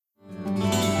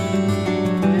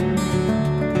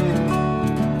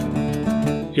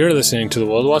You're listening to the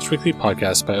World Watch Weekly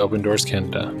podcast by Open Doors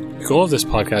Canada. The goal of this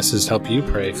podcast is to help you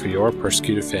pray for your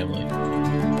persecuted family.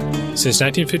 Since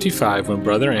 1955, when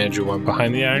Brother Andrew went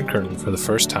behind the Iron Curtain for the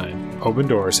first time, Open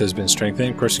Doors has been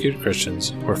strengthening persecuted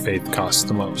Christians where faith costs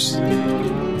the most.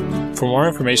 For more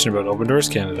information about Open Doors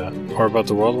Canada or about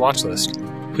the World Watch List,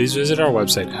 please visit our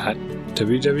website at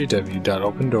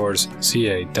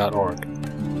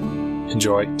www.opendoorsca.org.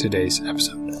 Enjoy today's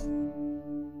episode.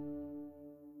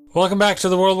 Welcome back to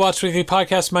the World Watch Weekly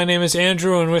podcast. My name is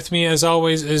Andrew, and with me, as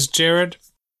always, is Jared.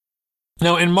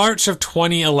 Now, in March of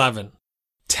 2011,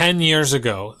 10 years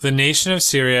ago, the nation of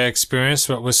Syria experienced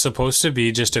what was supposed to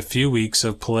be just a few weeks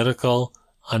of political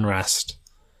unrest.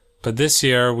 But this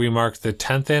year, we mark the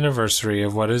 10th anniversary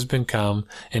of what has become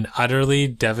an utterly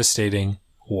devastating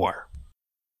war.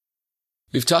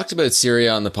 We've talked about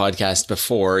Syria on the podcast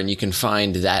before, and you can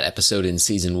find that episode in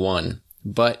Season 1.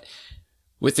 But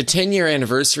with the 10-year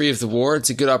anniversary of the war,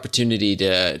 it's a good opportunity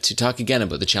to talk again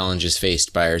about the challenges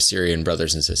faced by our Syrian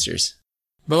brothers and sisters.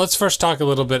 But let's first talk a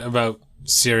little bit about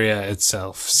Syria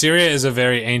itself. Syria is a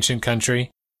very ancient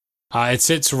country. It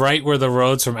sits right where the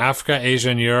roads from Africa, Asia,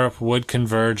 and Europe would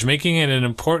converge, making it an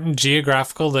important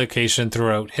geographical location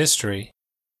throughout history.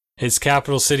 Its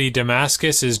capital city,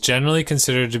 Damascus, is generally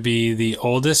considered to be the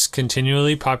oldest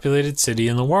continually populated city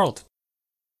in the world,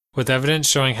 with evidence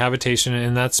showing habitation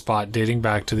in that spot dating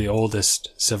back to the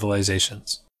oldest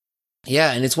civilizations.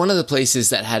 Yeah, and it's one of the places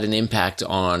that had an impact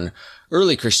on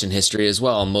early Christian history as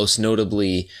well, most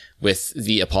notably with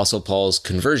the Apostle Paul's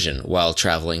conversion while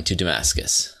traveling to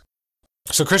Damascus.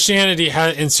 So Christianity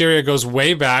in Syria goes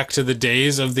way back to the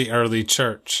days of the early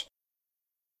church.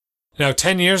 Now,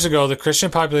 10 years ago, the Christian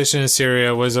population in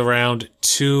Syria was around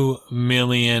 2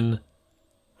 million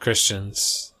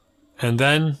Christians. And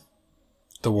then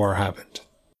the war happened.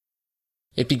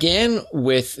 It began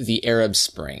with the Arab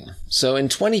Spring. So in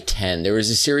 2010, there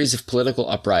was a series of political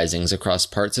uprisings across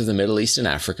parts of the Middle East and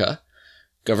Africa.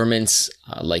 Governments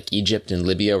like Egypt and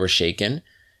Libya were shaken.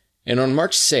 And on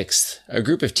March 6th, a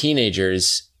group of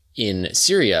teenagers in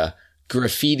Syria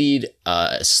graffitied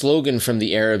a slogan from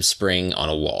the Arab Spring on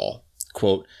a wall.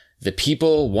 Quote, "The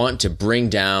people want to bring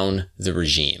down the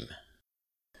regime."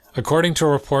 According to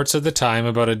reports at the time,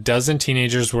 about a dozen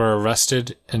teenagers were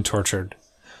arrested and tortured.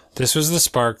 This was the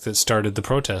spark that started the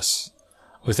protests.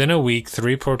 Within a week,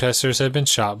 3 protesters had been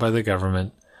shot by the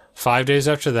government. 5 days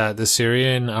after that, the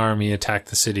Syrian army attacked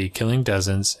the city, killing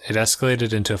dozens. It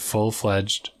escalated into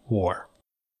full-fledged war.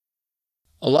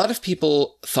 A lot of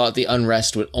people thought the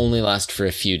unrest would only last for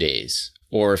a few days,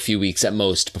 or a few weeks at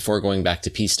most, before going back to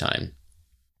peacetime.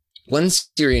 One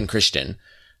Syrian Christian,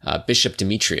 Bishop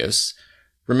Demetrios,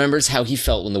 remembers how he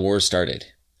felt when the war started.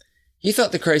 He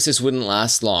thought the crisis wouldn't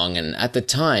last long, and at the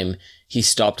time, he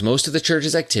stopped most of the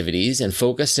church's activities and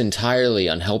focused entirely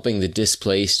on helping the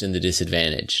displaced and the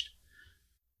disadvantaged.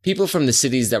 People from the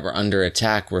cities that were under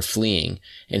attack were fleeing,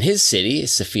 and his city,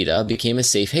 Safida, became a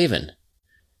safe haven.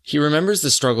 He remembers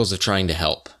the struggles of trying to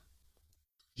help.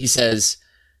 He says,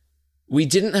 "We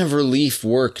didn't have relief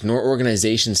work nor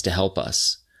organizations to help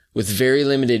us. With very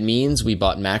limited means, we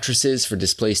bought mattresses for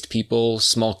displaced people,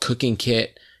 small cooking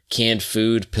kit, canned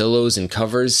food, pillows, and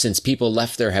covers, since people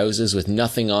left their houses with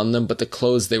nothing on them but the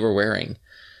clothes they were wearing.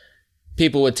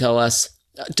 People would tell us,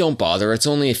 'Don't bother, it's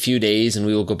only a few days and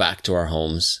we will go back to our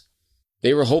homes.'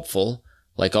 They were hopeful,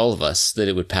 like all of us, that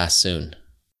it would pass soon."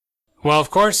 Well, of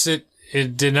course, it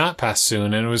did not pass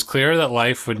soon, and it was clear that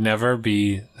life would never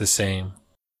be the same.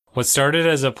 What started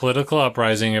as a political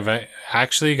uprising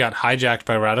actually got hijacked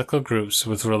by radical groups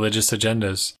with religious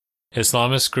agendas.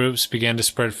 Islamist groups began to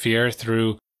spread fear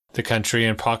through the country,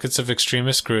 and pockets of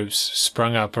extremist groups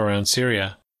sprung up around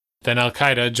Syria. Then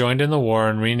Al-Qaeda joined in the war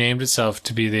and renamed itself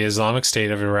to be the Islamic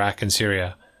State of Iraq and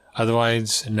Syria,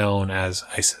 otherwise known as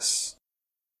ISIS.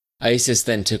 ISIS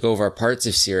then took over parts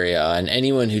of Syria, and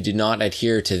anyone who did not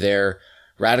adhere to their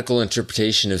radical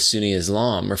interpretation of Sunni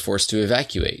Islam were forced to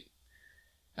evacuate.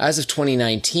 As of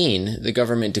 2019, the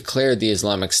government declared the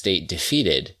Islamic State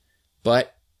defeated,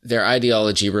 but their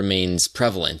ideology remains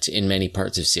prevalent in many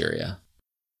parts of Syria.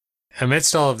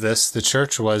 Amidst all of this, the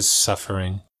church was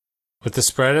suffering. With the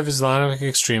spread of Islamic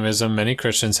extremism, many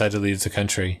Christians had to leave the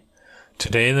country.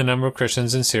 Today, the number of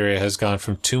Christians in Syria has gone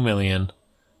from 2 million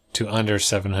to under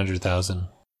 700,000.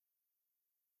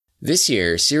 This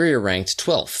year, Syria ranked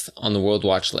 12th on the World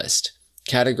Watch List,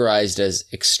 categorized as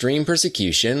extreme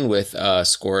persecution with a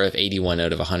score of 81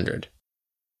 out of 100.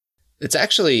 It's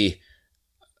actually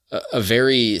a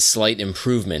very slight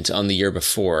improvement on the year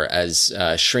before, as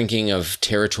shrinking of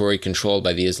territory controlled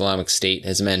by the Islamic State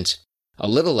has meant a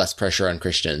little less pressure on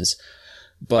Christians,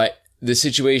 but the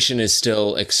situation is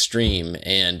still extreme,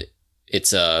 and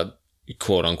it's a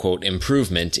quote-unquote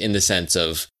improvement in the sense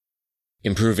of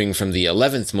improving from the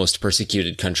 11th most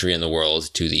persecuted country in the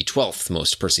world to the 12th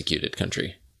most persecuted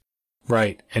country.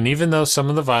 Right, and even though some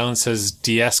of the violence has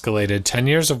de-escalated, 10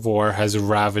 years of war has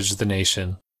ravaged the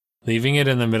nation, leaving it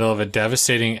in the middle of a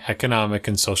devastating economic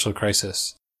and social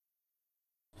crisis.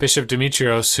 Bishop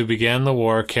Demetrios, who began the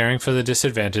war caring for the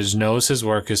disadvantaged, knows his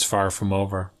work is far from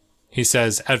over. He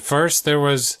says, "At first there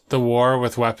was the war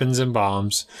with weapons and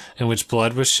bombs, in which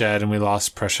blood was shed and we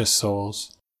lost precious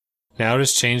souls. Now it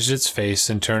has changed its face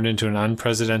and turned into an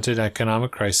unprecedented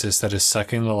economic crisis that is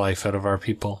sucking the life out of our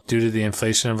people due to the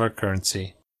inflation of our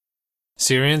currency.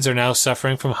 Syrians are now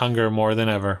suffering from hunger more than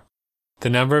ever. The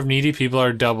number of needy people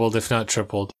are doubled, if not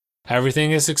tripled.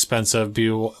 Everything is expensive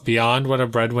beyond what a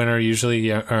breadwinner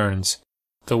usually earns.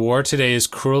 The war today is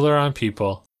crueler on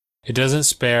people. It doesn't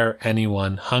spare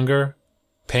anyone. Hunger,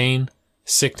 pain,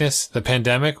 sickness, the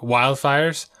pandemic,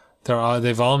 wildfires,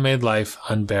 they've all made life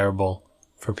unbearable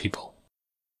for people."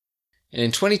 And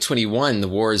in 2021, the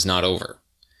war is not over.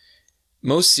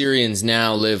 Most Syrians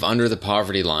now live under the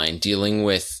poverty line, dealing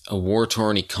with a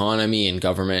war-torn economy and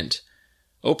government.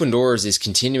 Open Doors is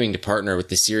continuing to partner with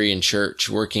the Syrian church,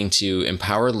 working to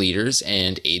empower leaders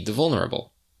and aid the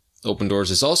vulnerable. Open Doors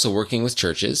is also working with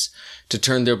churches to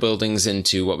turn their buildings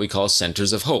into what we call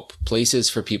centers of hope, places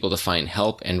for people to find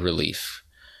help and relief.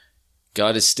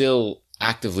 God is still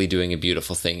actively doing a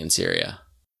beautiful thing in Syria.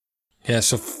 Yeah,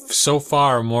 so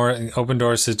far, Open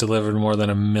Doors has delivered more than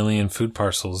 1 million food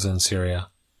parcels in Syria.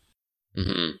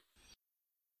 Mm-hmm.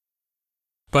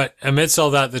 But amidst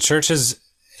all that, the church has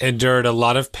endured a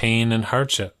lot of pain and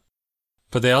hardship.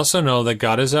 But they also know that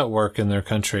God is at work in their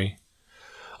country.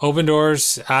 Open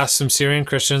Doors asked some Syrian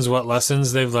Christians what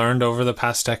lessons they've learned over the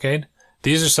past decade.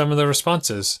 These are some of the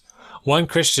responses. One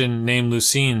Christian named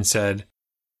Lucine said,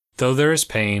 "Though there is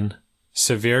pain,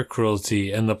 severe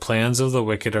cruelty, and the plans of the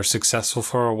wicked are successful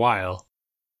for a while,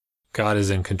 God is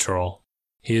in control.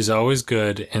 He is always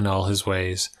good in all his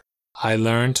ways. I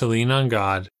learned to lean on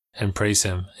God and praise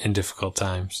him in difficult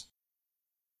times."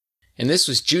 And this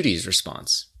was Judy's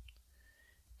response.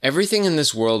 "Everything in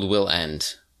this world will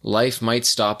end. Life might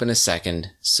stop in a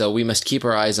second, so we must keep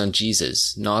our eyes on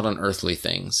Jesus, not on earthly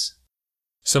things."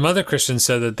 Some other Christians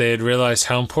said that they had realized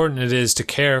how important it is to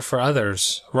care for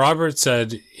others. Robert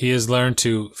said he has learned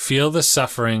to feel the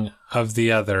suffering of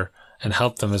the other and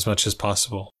help them as much as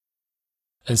possible.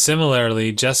 And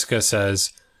similarly, Jessica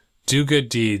says, "Do good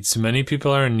deeds. Many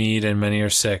people are in need and many are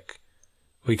sick.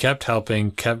 We kept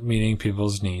helping, kept meeting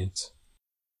people's needs."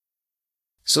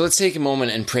 So let's take a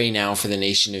moment and pray now for the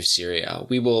nation of Syria.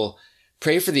 We will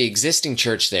pray for the existing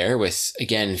church there with,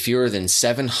 again, fewer than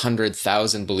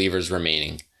 700,000 believers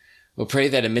remaining. We'll pray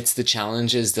that amidst the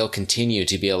challenges, they'll continue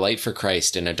to be a light for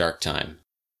Christ in a dark time.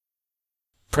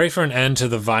 Pray for an end to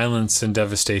the violence and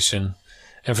devastation,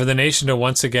 and for the nation to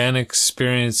once again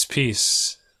experience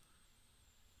peace.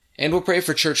 And we'll pray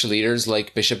for church leaders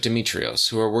like Bishop Demetrios,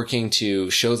 who are working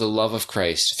to show the love of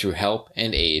Christ through help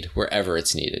and aid wherever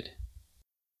it's needed.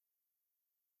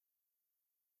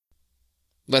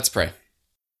 Let's pray.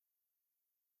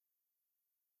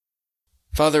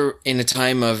 Father, in a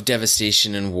time of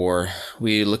devastation and war,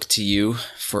 we look to you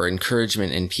for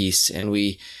encouragement and peace, and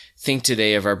we think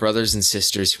today of our brothers and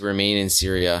sisters who remain in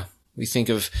Syria. We think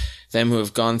of them who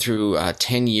have gone through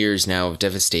 10 years now of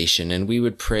devastation, and we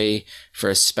would pray for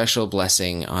a special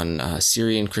blessing on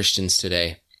Syrian Christians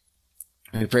today.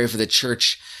 We pray for the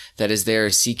church that is there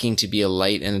seeking to be a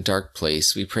light in a dark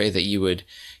place. We pray that you would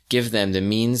give them the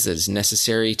means that is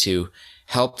necessary to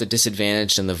help the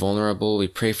disadvantaged and the vulnerable. We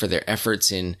pray for their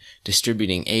efforts in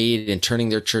distributing aid and turning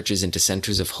their churches into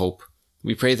centers of hope.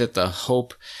 We pray that the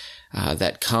hope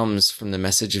that comes from the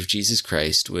message of Jesus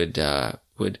Christ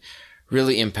would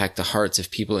really impact the hearts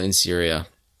of people in Syria,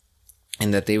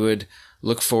 and that they would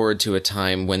look forward to a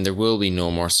time when there will be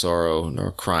no more sorrow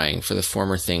nor crying, for the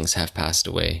former things have passed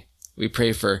away. We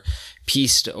pray for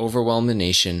peace to overwhelm the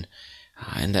nation,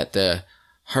 and that the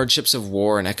hardships of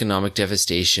war and economic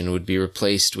devastation would be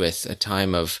replaced with a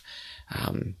time of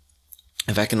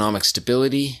economic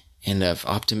stability and of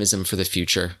optimism for the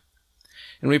future.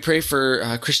 And we pray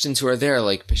for Christians who are there,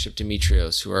 like Bishop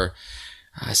Demetrios, who are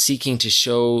seeking to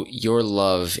show your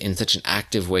love in such an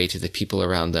active way to the people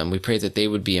around them. We pray that they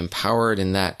would be empowered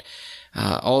and that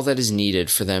all that is needed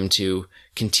for them to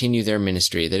continue their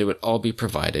ministry, that it would all be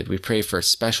provided. We pray for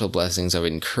special blessings of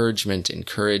encouragement and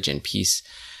courage and peace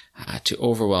to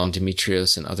overwhelm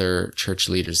Demetrios and other church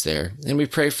leaders there. And we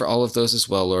pray for all of those as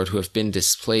well, Lord, who have been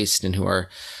displaced and who are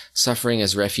suffering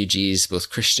as refugees, both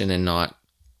Christian and not.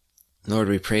 Lord,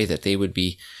 we pray that they would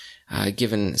be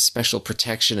given special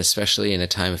protection, especially in a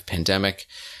time of pandemic.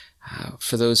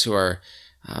 For those who are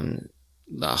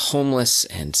homeless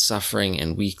and suffering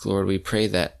and weak, Lord, we pray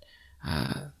that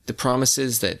the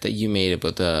promises that you made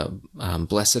about the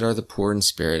blessed are the poor in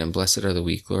spirit and blessed are the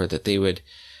weak, Lord, that they would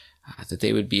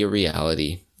be a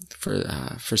reality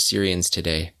for Syrians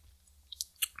today.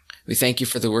 We thank you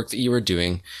for the work that you are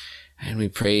doing, and we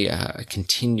pray a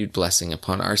continued blessing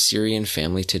upon our Syrian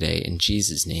family today. In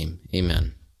Jesus' name,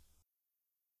 amen.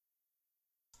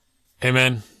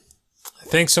 Amen.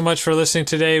 Thanks so much for listening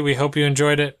today. We hope you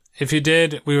enjoyed it. If you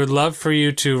did, we would love for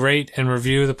you to rate and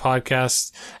review the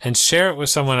podcast and share it with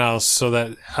someone else so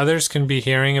that others can be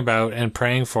hearing about and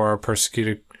praying for our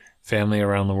persecuted family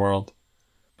around the world.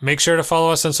 Make sure to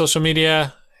follow us on social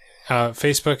media,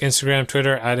 Facebook, Instagram,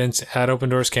 Twitter, at Open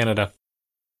Doors Canada.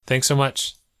 Thanks so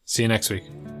much. See you next week.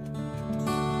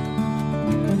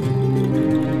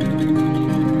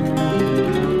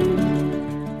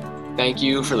 Thank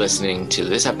you for listening to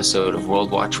this episode of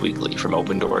World Watch Weekly from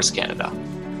Open Doors Canada.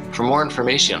 For more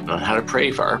information on how to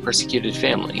pray for our persecuted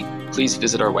family, please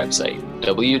visit our website,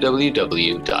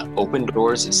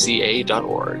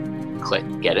 www.opendoorsca.org.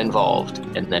 Click Get Involved,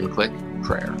 and then click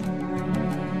Prayer.